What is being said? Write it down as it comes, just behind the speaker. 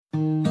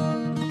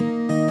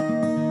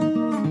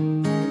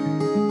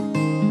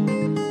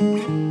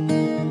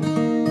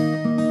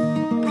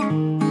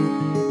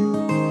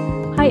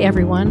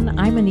everyone.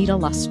 I'm Anita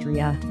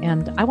Lustria,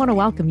 and I want to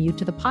welcome you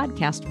to the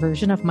podcast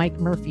version of Mike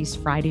Murphy's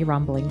Friday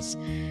Rumblings.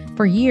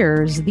 For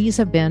years, these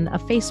have been a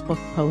Facebook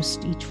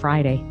post each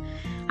Friday.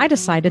 I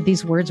decided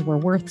these words were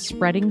worth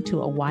spreading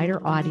to a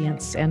wider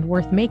audience and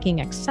worth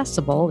making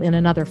accessible in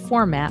another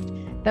format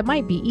that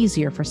might be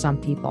easier for some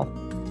people.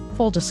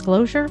 Full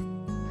disclosure,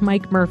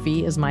 Mike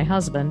Murphy is my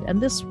husband,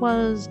 and this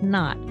was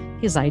not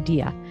his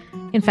idea.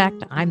 In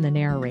fact, I'm the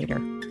narrator.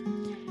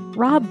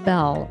 Rob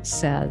Bell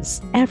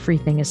says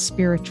everything is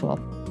spiritual.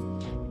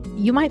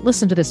 You might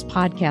listen to this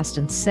podcast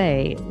and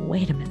say,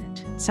 wait a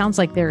minute, it sounds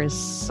like there is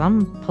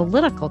some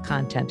political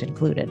content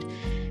included.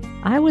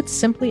 I would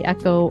simply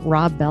echo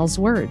Rob Bell's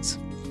words.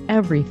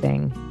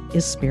 Everything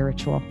is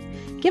spiritual.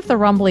 Give the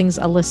Rumblings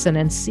a listen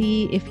and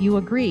see if you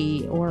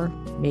agree, or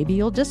maybe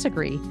you'll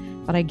disagree,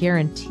 but I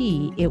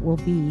guarantee it will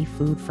be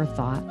food for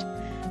thought.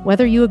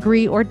 Whether you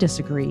agree or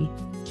disagree,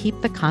 keep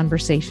the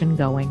conversation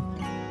going.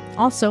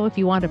 Also, if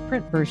you want a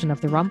print version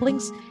of the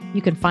Rumblings,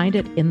 you can find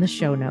it in the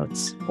show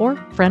notes or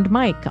friend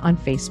Mike on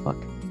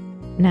Facebook.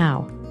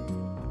 Now,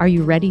 are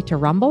you ready to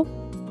rumble?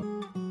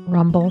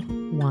 Rumble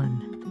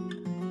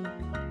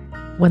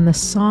 1. When the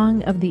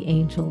song of the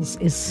angels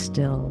is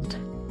stilled,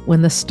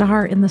 when the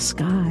star in the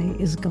sky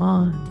is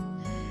gone,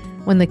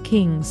 when the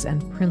kings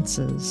and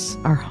princes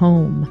are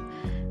home,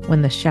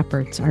 when the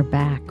shepherds are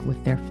back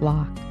with their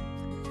flock,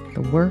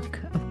 the work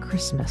of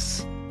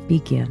Christmas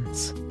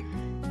begins.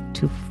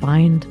 To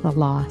find the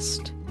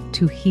lost,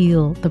 to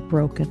heal the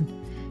broken,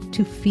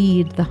 to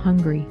feed the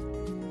hungry,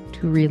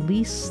 to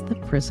release the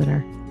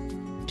prisoner,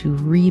 to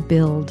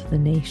rebuild the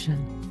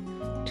nation,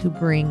 to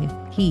bring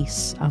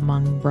peace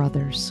among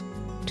brothers,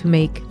 to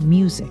make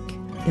music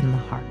in the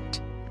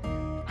heart.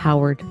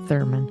 Howard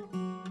Thurman.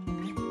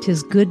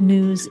 'Tis good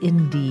news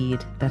indeed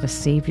that a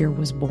Savior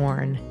was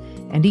born,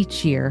 and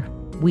each year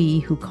we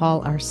who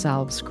call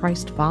ourselves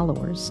Christ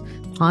followers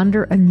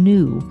ponder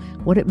anew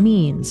what it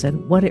means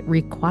and what it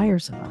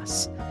requires of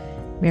us.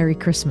 Merry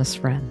Christmas,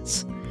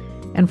 friends.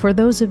 And for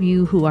those of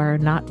you who are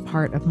not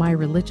part of my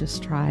religious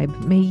tribe,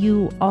 may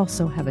you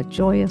also have a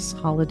joyous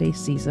holiday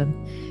season.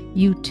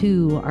 You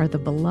too are the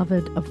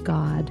beloved of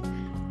God,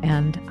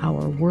 and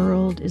our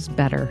world is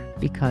better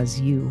because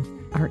you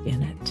are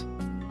in it.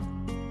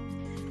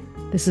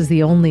 This is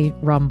the only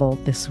Rumble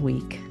this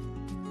week.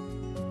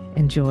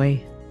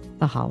 Enjoy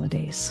the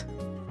holidays.